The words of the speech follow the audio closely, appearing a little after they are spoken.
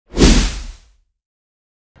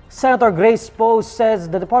Senator Grace Poe says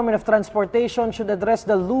the Department of Transportation should address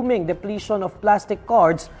the looming depletion of plastic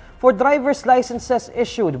cards for driver's licenses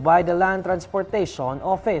issued by the Land Transportation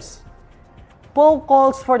Office. Poe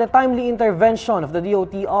calls for the timely intervention of the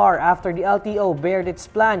DOTr after the LTO bared its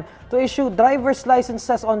plan to issue driver's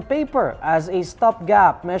licenses on paper as a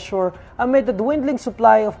stopgap measure amid the dwindling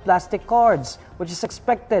supply of plastic cards, which is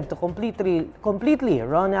expected to completely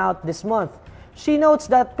run out this month. She notes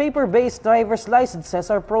that paper-based driver's licenses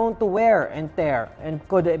are prone to wear and tear and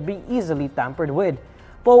could be easily tampered with.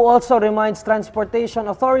 Poe also reminds transportation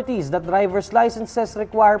authorities that driver's licenses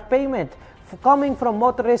require payment coming from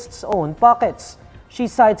motorists' own pockets. She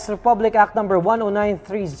cites Republic Act No.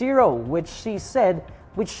 10930, which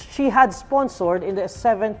she had sponsored in the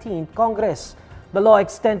 17th Congress. The law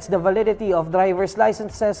extends the validity of driver's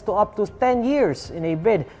licenses to up to 10 years in a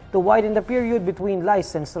bid to widen the period between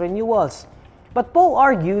license renewals. But Poe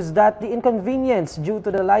argues that the inconvenience due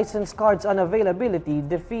to the license card's unavailability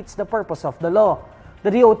defeats the purpose of the law. The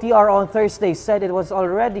DOTr on Thursday said it was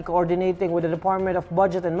already coordinating with the Department of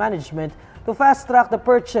Budget and Management to fast-track the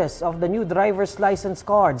purchase of the new driver's license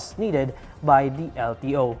cards needed by the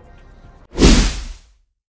LTO.